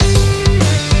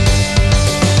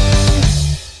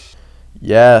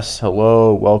Yes,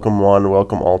 hello, welcome one,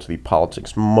 welcome all to the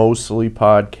Politics Mostly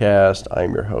podcast.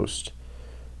 I'm your host,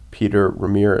 Peter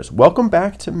Ramirez. Welcome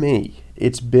back to me.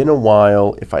 It's been a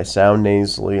while. If I sound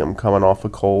nasally, I'm coming off a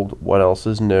cold. What else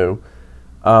is new?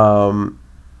 I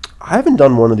haven't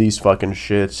done one of these fucking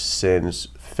shits since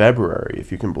February,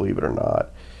 if you can believe it or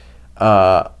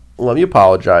not. Let me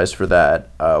apologize for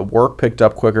that. Work picked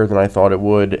up quicker than I thought it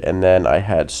would, and then I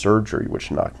had surgery,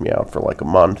 which knocked me out for like a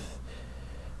month.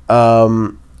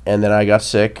 And then I got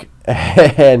sick,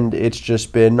 and it's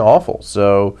just been awful.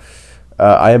 So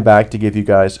I am back to give you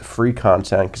guys free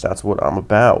content because that's what I'm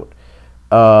about.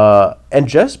 And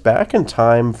just back in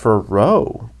time for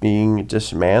Roe being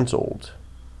dismantled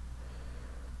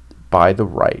by the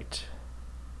right.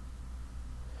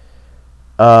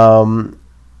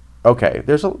 Okay,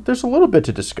 there's a little bit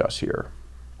to discuss here.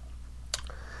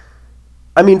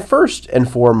 I mean, first and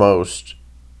foremost,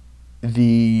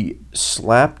 the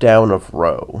slapdown of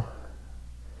Roe,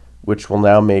 which will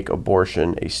now make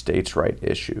abortion a states' right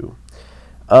issue,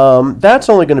 that's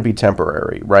only going to be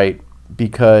temporary, right?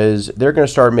 Because they're going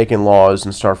to start making laws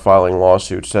and start filing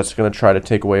lawsuits that's going to try to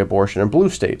take away abortion in blue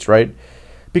states, right?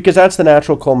 Because that's the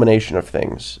natural culmination of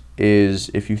things, is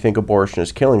if you think abortion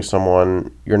is killing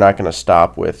someone, you're not going to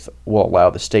stop with, well, allow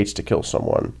the states to kill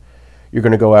someone. You're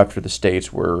going to go after the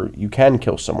states where you can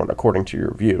kill someone, according to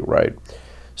your view, right?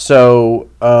 So,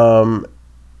 but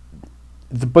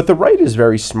the right is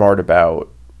very smart about,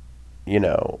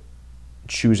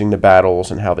 choosing the battles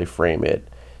and how they frame it.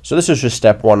 So this is just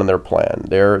step one in their plan.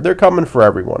 They're coming for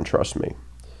everyone, trust me.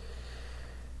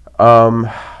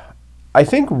 I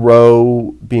think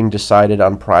Roe being decided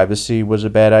on privacy was a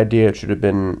bad idea. It should have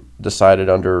been decided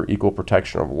under equal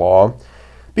protection of law.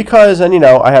 Because, and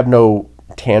I have no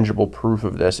tangible proof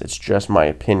of this, it's just my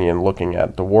opinion looking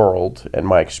at the world and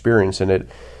my experience in it,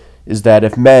 is that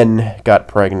if men got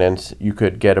pregnant, you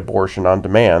could get abortion on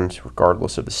demand,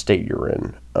 regardless of the state you're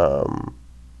in,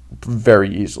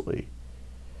 very easily.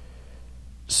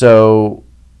 So,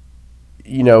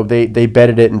 they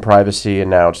betted it in privacy, and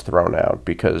now it's thrown out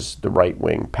because the right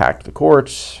wing packed the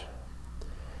courts,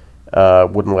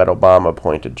 wouldn't let Obama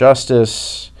appoint a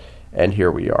justice, and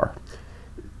here we are.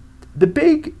 The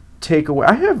big takeaway,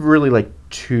 I have really like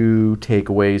two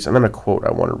takeaways, and then a quote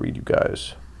I want to read you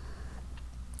guys.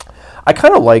 I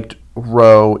kind of liked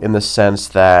Roe in the sense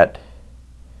that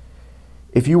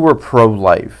if you were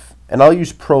pro-life, and I'll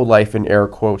use pro-life in air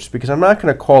quotes because I'm not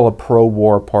going to call a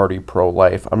pro-war party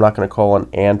pro-life. I'm not going to call an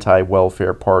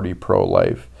anti-welfare party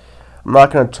pro-life. I'm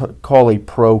not going to call a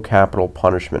pro-capital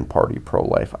punishment party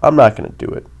pro-life. I'm not going to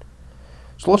do it.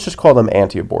 So let's just call them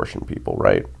anti-abortion people,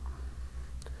 right?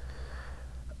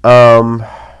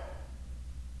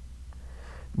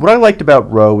 What I liked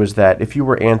about Roe is that if you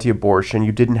were anti-abortion,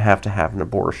 you didn't have to have an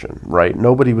abortion, right?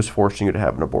 Nobody was forcing you to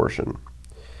have an abortion.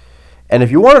 And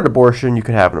if you wanted abortion, you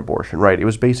could have an abortion, right? It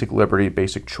was basic liberty,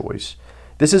 basic choice.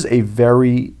 This is a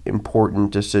very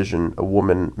important decision a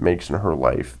woman makes in her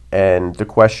life. And the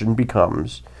question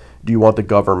becomes, do you want the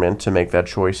government to make that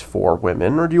choice for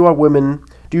women? Or do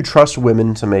you trust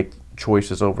women to make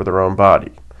choices over their own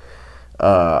body?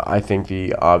 I think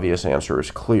the obvious answer is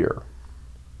clear.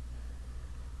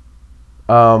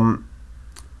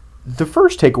 The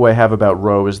first takeaway I have about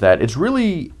Roe is that it's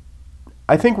really,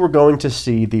 I think we're going to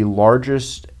see the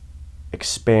largest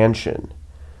expansion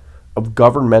of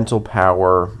governmental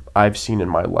power I've seen in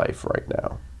my life right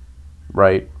now,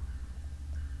 right?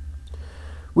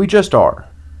 We just are.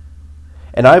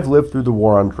 And I've lived through the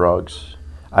war on drugs.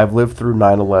 I've lived through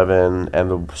 9/11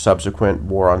 and the subsequent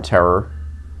war on terror.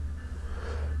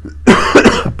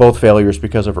 Both failures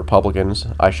because of Republicans,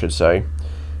 I should say.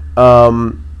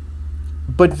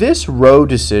 But this Roe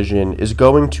decision is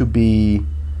going to be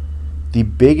the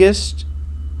biggest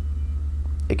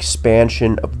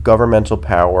expansion of governmental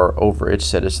power over its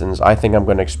citizens I think I'm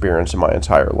going to experience in my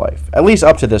entire life. At least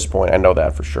up to this point, I know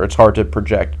that for sure. It's hard to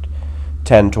project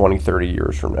 10, 20, 30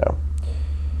 years from now.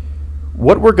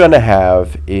 What we're going to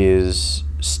have is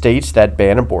states that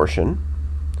ban abortion.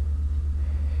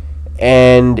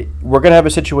 And we're going to have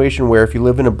a situation where if you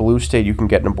live in a blue state, you can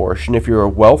get an abortion. If you're a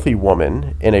wealthy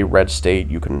woman in a red state,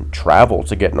 you can travel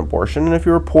to get an abortion. And if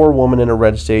you're a poor woman in a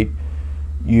red state,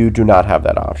 you do not have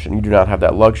that option. You do not have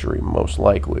that luxury, most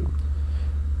likely.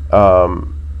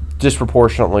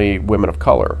 Disproportionately, women of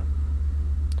color.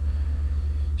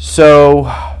 So,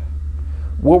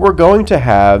 what we're going to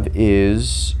have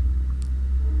is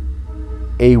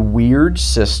a weird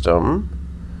system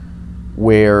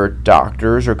where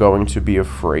doctors are going to be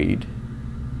afraid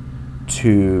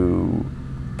to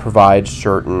provide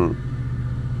certain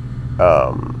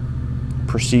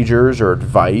procedures or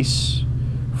advice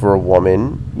for a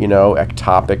woman,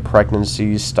 ectopic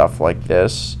pregnancies, stuff like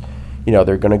this.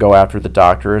 They're going to go after the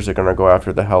doctors, they're going to go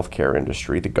after the healthcare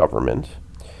industry, the government.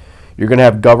 You're going to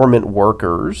have government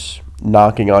workers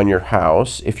knocking on your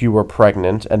house if you were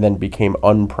pregnant and then became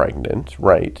unpregnant,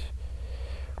 right?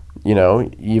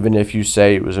 Even if you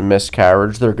say it was a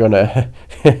miscarriage, they're going to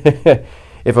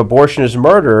if abortion is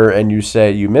murder and you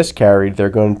say you miscarried, they're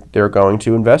going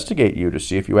to investigate you to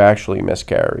see if you actually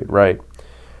miscarried, right?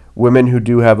 Women who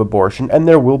do have abortion, and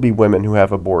there will be women who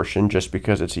have abortion just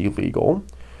because it's illegal,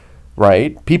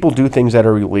 right? People do things that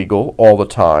are illegal all the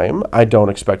time. I don't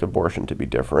expect abortion to be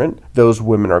different. Those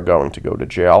women are going to go to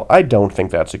jail. I don't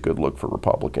think that's a good look for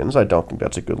Republicans. I don't think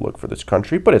that's a good look for this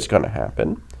country, but it's going to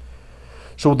happen.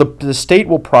 So the state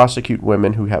will prosecute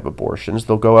women who have abortions.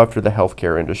 They'll go after the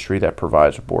healthcare industry that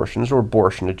provides abortions or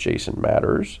abortion-adjacent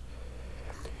matters.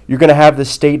 You're going to have the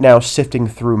state now sifting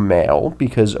through mail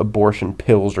because abortion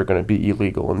pills are going to be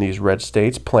illegal in these red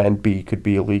states. Plan B could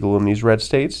be illegal in these red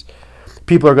states.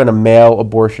 People are going to mail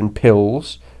abortion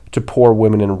pills to poor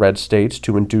women in red states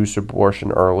to induce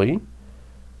abortion early.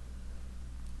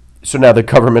 So now the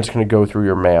government's going to go through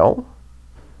your mail.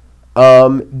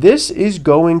 This is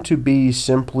going to be,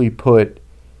 simply put,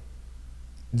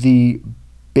 the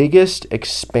biggest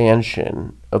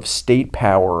expansion of state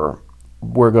power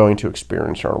we're going to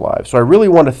experience in our lives. So I really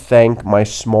want to thank my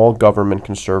small government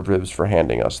conservatives for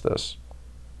handing us this.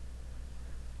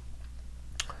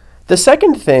 The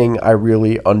second thing I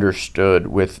really understood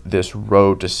with this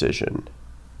Roe decision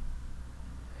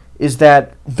is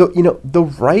that the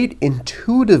right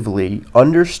intuitively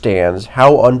understands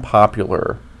how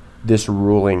unpopular this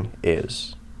ruling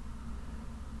is.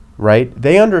 Right?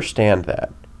 They understand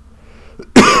that.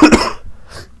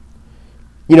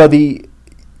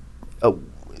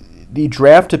 The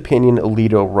draft opinion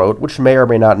Alito wrote, which may or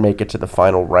may not make it to the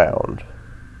final round.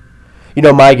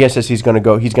 My guess is he's going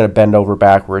to bend over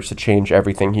backwards to change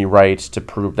everything he writes to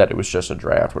prove that it was just a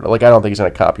draft. I don't think he's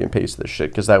going to copy and paste this shit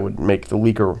because that would make the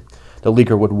leaker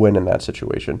would win in that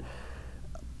situation.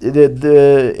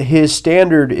 His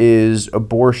standard is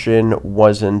abortion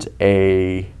wasn't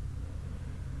a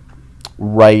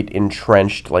right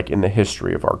entrenched in the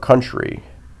history of our country,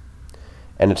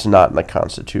 and it's not in the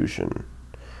Constitution.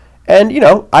 And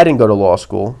I didn't go to law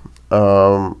school.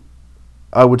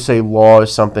 I would say law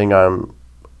is something I'm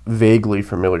vaguely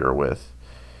familiar with,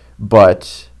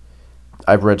 but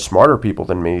I've read smarter people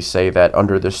than me say that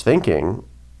under this thinking,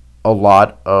 a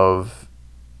lot of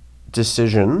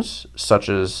decisions, such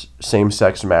as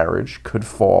same-sex marriage, could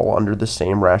fall under the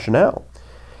same rationale.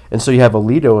 And so you have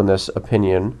Alito in this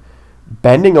opinion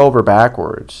bending over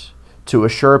backwards to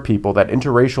assure people that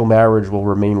interracial marriage will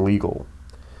remain legal.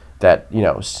 That,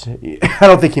 I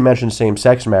don't think he mentioned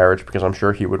same-sex marriage because I'm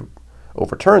sure he would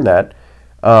overturn that.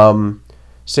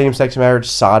 Same-sex marriage,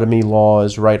 sodomy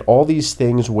laws, right? All these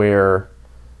things where,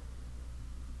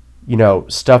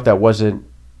 stuff that wasn't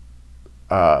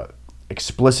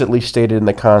explicitly stated in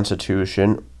the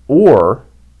Constitution or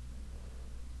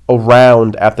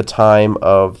around at the time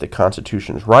of the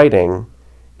Constitution's writing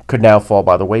could now fall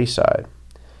by the wayside.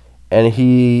 And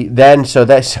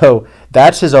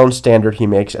that's his own standard he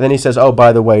makes. And then he says, oh,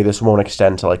 by the way, this won't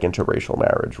extend to interracial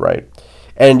marriage, right?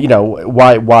 And,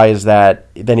 why is that?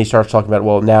 Then he starts talking about,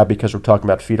 well, now because we're talking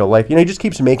about fetal life. He just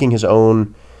keeps making his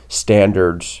own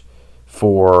standards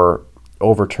for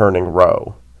overturning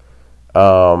Roe.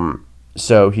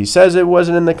 So he says it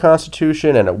wasn't in the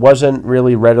Constitution and it wasn't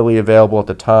really readily available at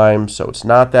the time, so it's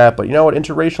not that. But you know what?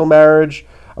 Interracial marriage,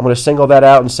 I'm going to single that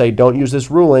out and say don't use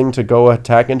this ruling to go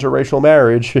attack interracial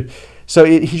marriage. So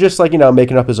he's just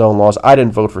making up his own laws. I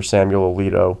didn't vote for Samuel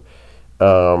Alito.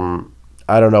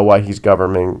 I don't know why he's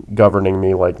governing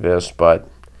me like this, but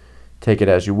take it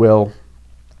as you will.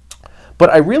 But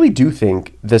I really do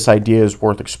think this idea is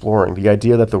worth exploring. The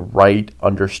idea that the right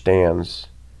understands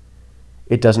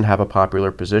it doesn't have a popular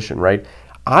position, right?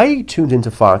 I tuned into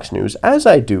Fox News, as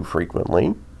I do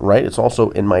frequently, right? It's also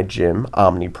in my gym,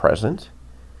 omnipresent.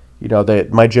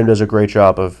 My gym does a great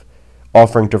job of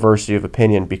offering diversity of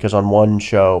opinion because on one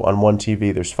show, on one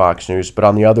TV, there's Fox News, but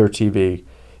on the other TV,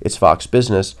 it's Fox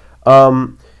Business.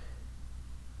 I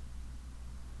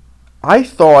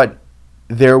thought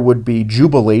there would be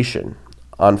jubilation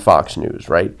on Fox News,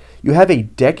 right? You have a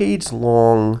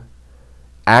decades-long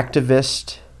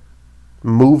activist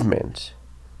movement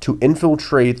to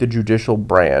infiltrate the judicial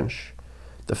branch,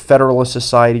 the Federalist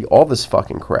Society, all this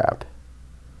fucking crap.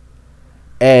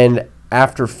 And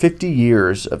after 50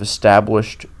 years of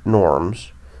established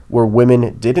norms where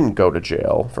women didn't go to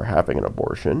jail for having an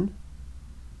abortion,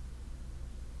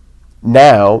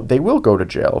 now they will go to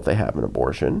jail if they have an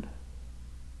abortion.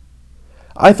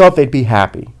 I thought they'd be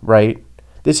happy, right?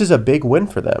 This is a big win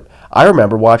for them. I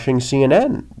remember watching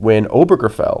CNN when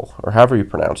Obergefell, or however you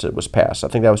pronounce it, was passed. I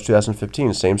think that was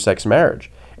 2015, same-sex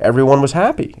marriage. Everyone was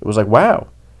happy. It was like, wow,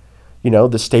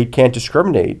 the state can't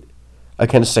discriminate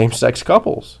against same-sex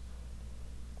couples.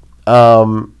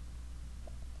 But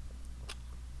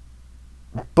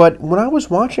when I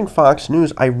was watching Fox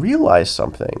News, I realized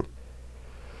something.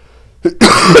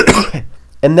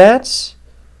 And that's,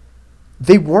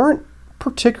 they weren't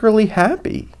particularly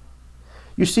happy.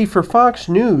 You see, for Fox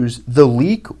News, the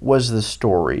leak was the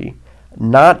story,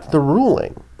 not the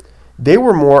ruling. They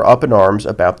were more up in arms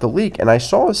about the leak. And I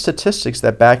saw statistics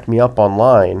that backed me up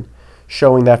online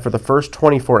showing that for the first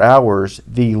 24 hours,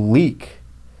 the leak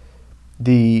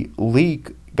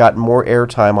got more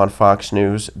airtime on Fox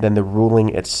News than the ruling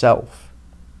itself.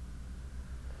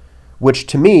 Which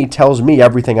to me tells me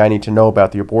everything I need to know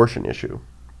about the abortion issue.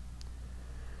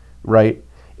 Right?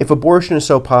 If abortion is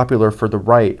so popular for the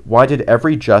right, why did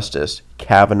every justice,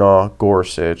 Kavanaugh,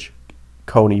 Gorsuch,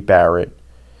 Coney Barrett,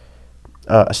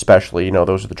 especially,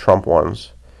 those are the Trump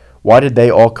ones, why did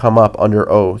they all come up under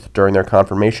oath during their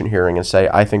confirmation hearing and say,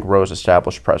 I think Roe's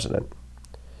established precedent?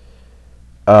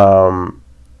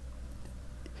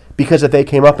 Because if they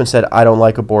came up and said, I don't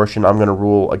like abortion, I'm going to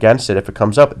rule against it if it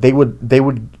comes up, they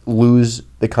would lose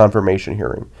the confirmation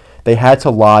hearing. They had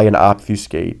to lie and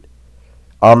obfuscate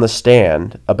on the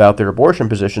stand about their abortion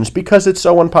positions because it's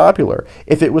so unpopular.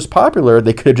 If it was popular,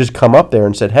 they could have just come up there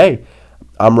and said, hey,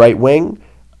 I'm right-wing.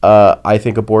 I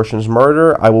think abortion is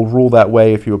murder. I will rule that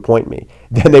way if you appoint me.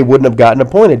 Then they wouldn't have gotten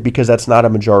appointed because that's not a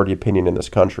majority opinion in this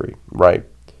country, right?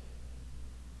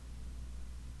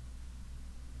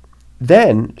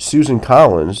 Then Susan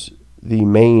Collins, the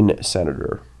Maine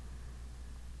senator,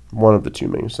 one of the two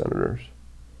Maine senators,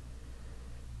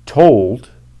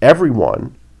 told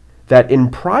everyone that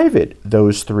in private,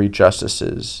 those three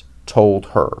justices told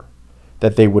her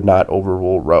that they would not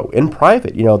overrule Roe. In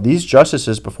private, these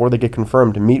justices, before they get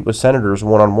confirmed, meet with senators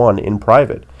one-on-one in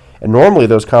private. And normally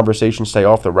those conversations stay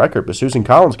off the record, but Susan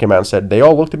Collins came out and said, they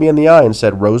all looked at me in the eye and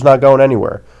said, Roe's not going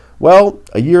anywhere. Well,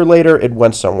 a year later, it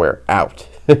went somewhere. Out.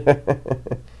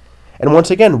 And once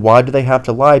again, why do they have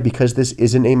to lie? Because this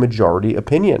isn't a majority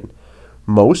opinion.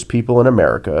 Most people in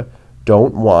America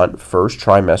don't want first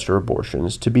trimester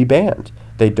abortions to be banned.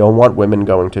 They don't want women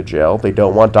going to jail. They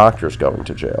don't want doctors going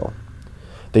to jail.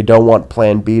 They don't want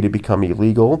Plan B to become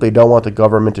illegal. They don't want the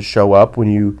government to show up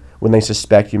when they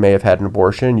suspect you may have had an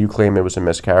abortion and you claim it was a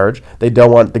miscarriage. They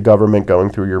don't want the government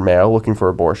going through your mail looking for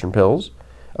abortion pills.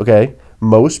 Okay?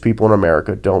 Most people in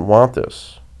America don't want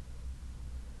this.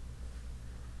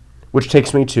 Which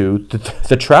takes me to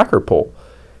the tracker poll.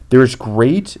 There's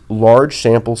great large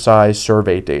sample size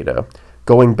survey data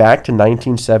going back to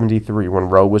 1973 when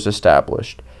Roe was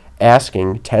established,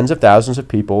 asking tens of thousands of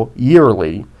people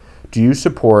yearly, do you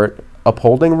support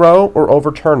upholding Roe or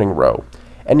overturning Roe?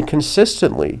 And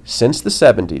consistently, since the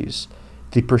 70s,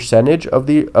 the percentage of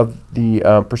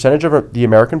the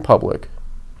American public,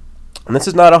 and this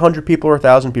is not 100 people or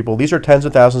 1,000 people, these are tens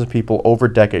of thousands of people over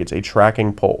decades, a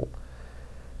tracking poll.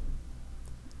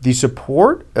 The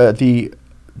support, the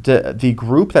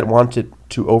group that wanted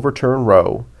to overturn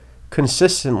Roe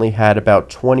consistently had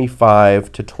about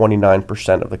 25 to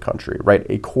 29% of the country, right?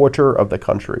 A quarter of the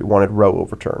country wanted Roe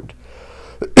overturned.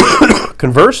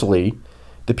 Conversely,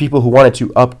 the people who wanted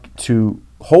to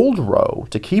hold Roe,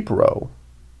 to keep Roe,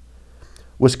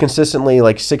 was consistently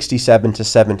like 67 to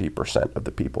 70% of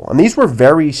the people. And these were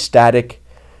very static.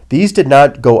 These did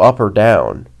not go up or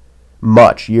down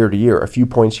much year to year, a few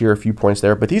points here, a few points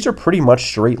there, but these are pretty much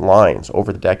straight lines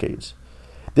over the decades.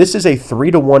 This is a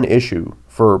 3-to-1 issue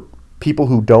for people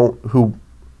who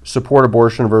support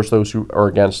abortion versus those who are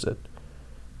against it.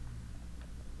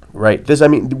 Right?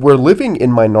 We're living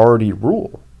in minority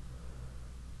rule.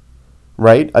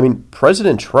 Right?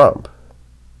 President Trump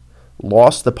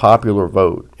lost the popular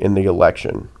vote in the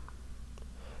election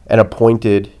and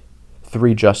appointed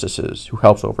 3 justices who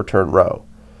helped overturn Roe.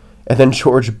 And then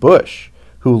George Bush,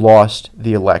 who lost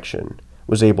the election,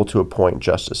 was able to appoint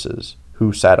justices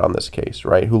who sat on this case,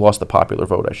 right? Who lost the popular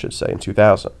vote, I should say, in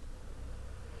 2000.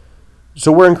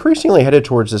 So we're increasingly headed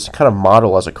towards this kind of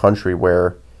model as a country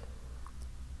where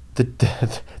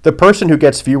the person who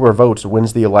gets fewer votes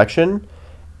wins the election,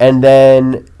 and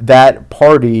then that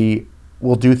party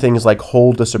will do things like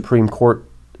hold the Supreme Court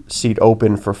seat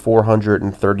open for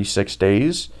 436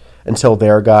 days until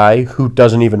their guy, who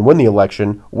doesn't even win the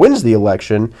election, wins the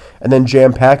election, and then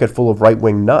jam-pack it full of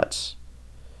right-wing nuts.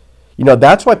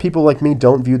 That's why people like me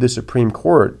don't view the Supreme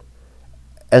Court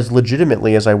as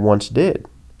legitimately as I once did.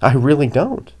 I really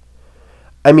don't.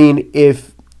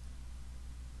 If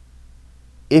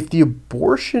if the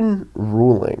abortion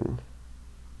ruling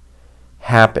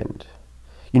happened,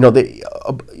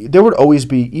 there would always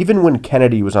be, even when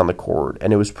Kennedy was on the court,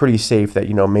 and it was pretty safe that,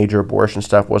 major abortion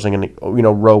stuff wasn't going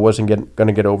to, Roe wasn't going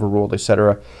to get overruled,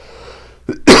 etc.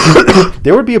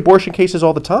 There would be abortion cases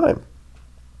all the time.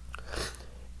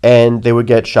 And they would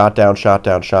get shot down,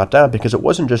 because it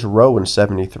wasn't just Roe in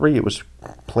 73. It was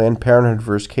Planned Parenthood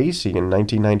versus Casey in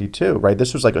 1992, right?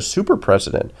 This was like a super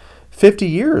precedent. 50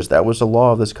 years, that was the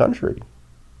law of this country.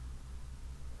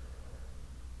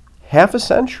 Half a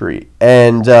century.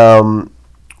 And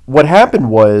what happened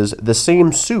was the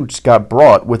same suits got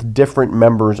brought with different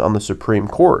members on the Supreme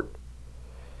Court.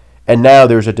 And now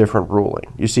there's a different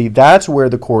ruling. You see, that's where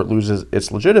the court loses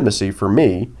its legitimacy for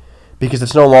me, because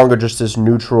it's no longer just this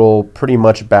neutral, pretty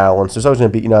much balanced. There's always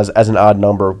going to be, as an odd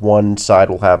number, one side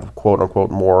will have,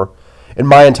 quote-unquote, more. In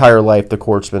my entire life, the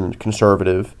court's been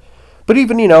conservative. But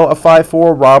even, a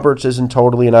 5-4, Roberts isn't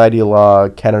totally an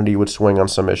ideologue. Kennedy would swing on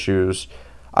some issues.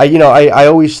 I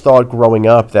always thought growing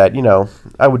up that,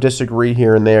 I would disagree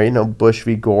here and there, Bush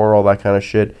v. Gore, all that kind of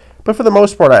shit. But for the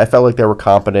most part, I felt like they were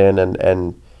competent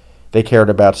and they cared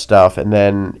about stuff. And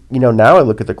then, now I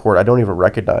look at the court, I don't even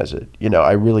recognize it.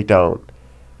 I really don't.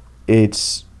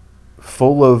 It's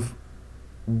full of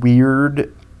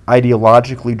weird,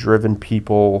 ideologically driven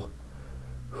people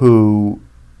who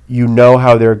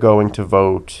how they're going to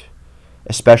vote,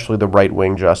 especially the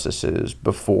right-wing justices,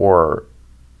 before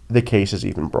the case is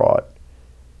even brought.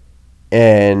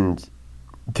 And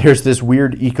there's this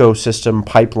weird ecosystem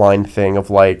pipeline thing of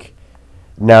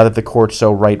now that the court's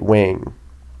so right-wing,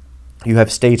 you have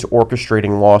states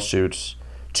orchestrating lawsuits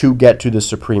to get to the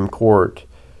Supreme Court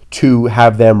to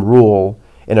have them rule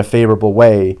in a favorable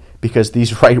way, because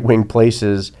these right-wing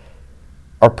places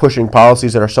are pushing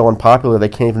policies that are so unpopular they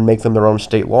can't even make them their own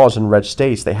state laws in red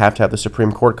states. They have to have the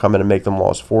Supreme Court come in and make them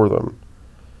laws for them.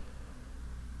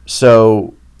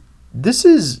 So this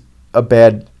is a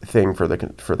bad thing for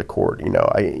the court.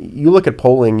 You look at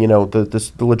polling.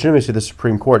 The legitimacy of the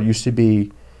Supreme Court used to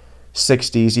be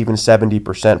 60s, even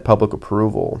 70% public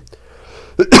approval.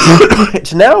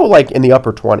 It's now in the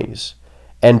upper 20s,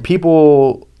 and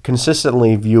people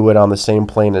consistently view it on the same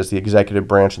plane as the executive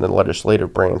branch and the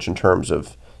legislative branch in terms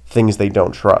of things they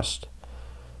don't trust.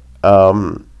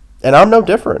 And I'm no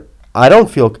different. I don't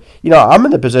feel, I'm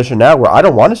in the position now where I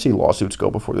don't want to see lawsuits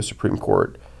go before the Supreme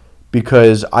Court,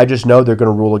 because I just know they're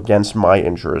going to rule against my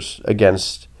interests,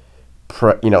 against,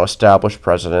 established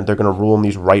precedent. They're going to rule in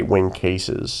these right-wing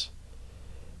cases.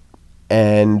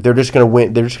 And they're just going to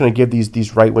win. They're just going to give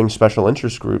these right-wing special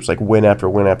interest groups win after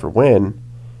win after win,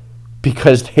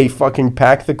 because they fucking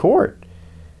pack the court.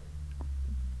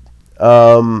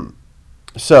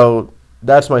 So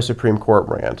that's my Supreme Court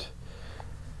rant.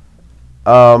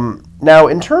 Now,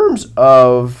 in terms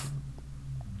of,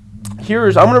 I'm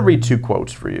going to read two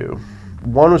quotes for you.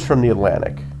 One was from The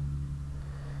Atlantic.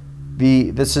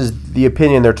 This is the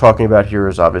opinion they're talking about here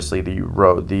is obviously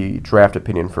the draft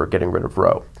opinion for getting rid of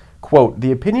Roe. Quote,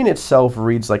 "The opinion itself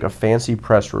reads like a fancy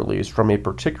press release from a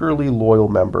particularly loyal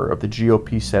member of the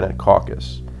GOP Senate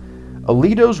caucus.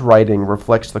 Alito's writing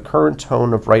reflects the current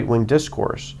tone of right-wing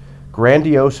discourse,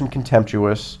 grandiose and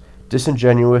contemptuous,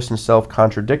 disingenuous and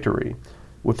self-contradictory,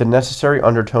 with the necessary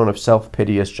undertone of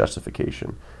self-pity as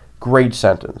justification." Great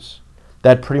sentence.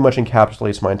 That pretty much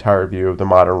encapsulates my entire view of the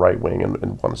modern right-wing in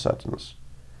one sentence,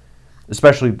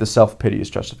 especially the self-pity as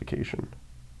justification.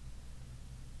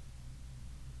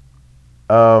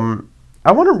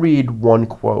 I want to read one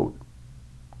quote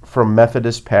from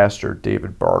Methodist pastor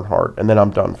David Barnhart, and then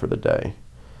I'm done for the day.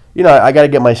 I got to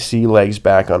get my sea legs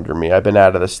back under me. I've been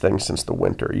out of this thing since the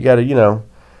winter. You got to,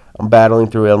 I'm battling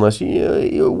through illness.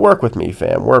 You work with me,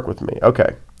 fam. Work with me.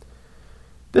 Okay.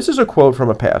 This is a quote from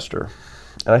a pastor,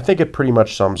 and I think it pretty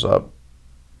much sums up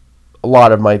a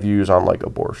lot of my views on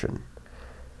abortion.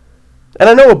 And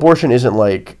I know abortion isn't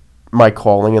my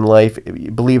calling in life,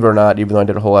 believe it or not, even though I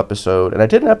did a whole episode. And I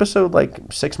did an episode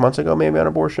 6 months ago maybe on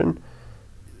abortion.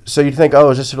 So you'd think,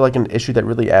 is this an issue that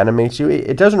really animates you?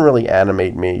 It doesn't really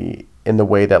animate me in the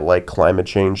way that climate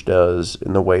change does,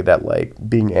 in the way that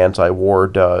being anti-war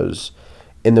does,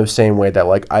 in the same way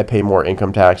that I pay more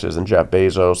income taxes than Jeff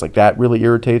Bezos. That really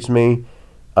irritates me.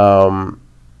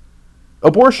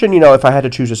 Abortion, if I had to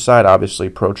choose a side, obviously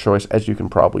pro-choice, as you can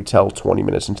probably tell 20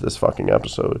 minutes into this fucking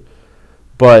episode.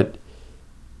 But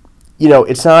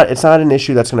it's not an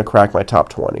issue that's going to crack my top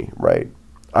 20, right?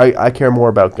 I care more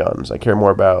about guns. I care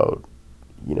more about,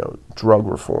 drug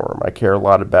reform. I care a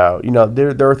lot about,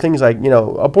 there are things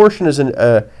abortion isn't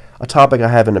a topic I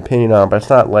have an opinion on, but it's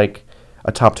not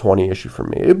a top 20 issue for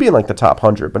me. It would be in the top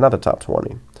 100, but not the top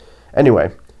 20.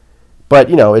 Anyway, But,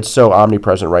 it's so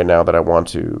omnipresent right now that I want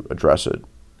to address it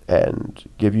and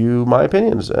give you my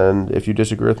opinions. And if you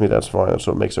disagree with me, that's fine. That's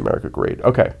what makes America great.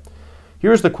 Okay.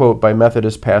 Here's the quote by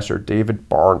Methodist pastor David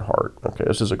Barnhart. Okay,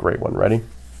 this is a great one. Ready?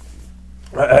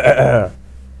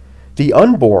 The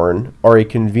unborn are a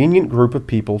convenient group of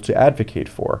people to advocate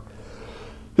for.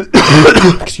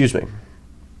 Excuse me.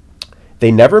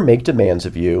 They never make demands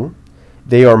of you.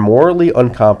 They are morally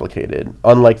uncomplicated,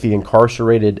 unlike the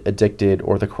incarcerated, addicted,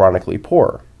 or the chronically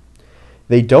poor.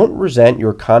 They don't resent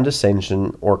your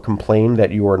condescension or complain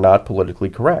that you are not politically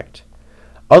correct.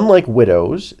 Unlike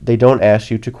widows, they don't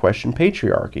ask you to question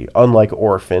patriarchy. Unlike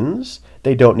orphans,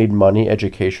 they don't need money,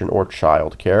 education, or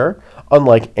child care.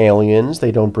 Unlike aliens,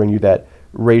 they don't bring you that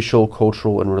racial,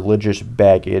 cultural, and religious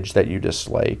baggage that you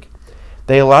dislike.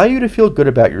 They allow you to feel good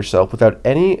about yourself without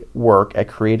any work at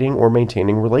creating or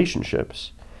maintaining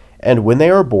relationships. And when they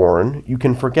are born, you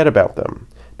can forget about them,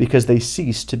 because they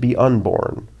cease to be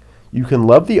unborn. You can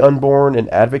love the unborn and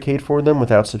advocate for them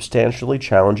without substantially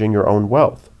challenging your own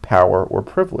wealth, power, or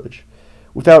privilege,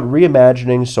 without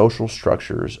reimagining social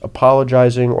structures,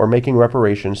 apologizing, or making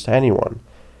reparations to anyone.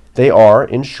 They are,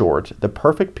 in short, the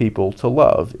perfect people to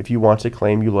love if you want to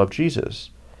claim you love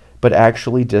Jesus, but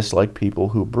actually dislike people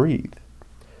who breathe.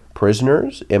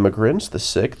 Prisoners, immigrants, the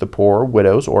sick, the poor,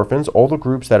 widows, orphans, all the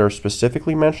groups that are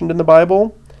specifically mentioned in the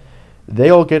Bible, they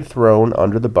all get thrown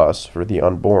under the bus for the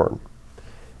unborn.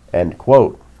 End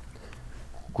quote.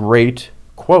 Great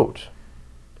quote.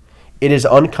 It is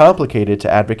uncomplicated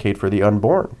to advocate for the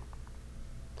unborn.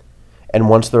 And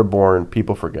once they're born,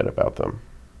 people forget about them.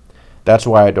 That's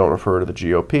why I don't refer to the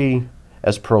GOP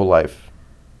as pro-life.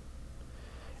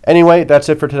 Anyway, that's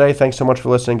it for today. Thanks so much for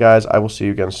listening, guys. I will see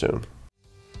you again soon.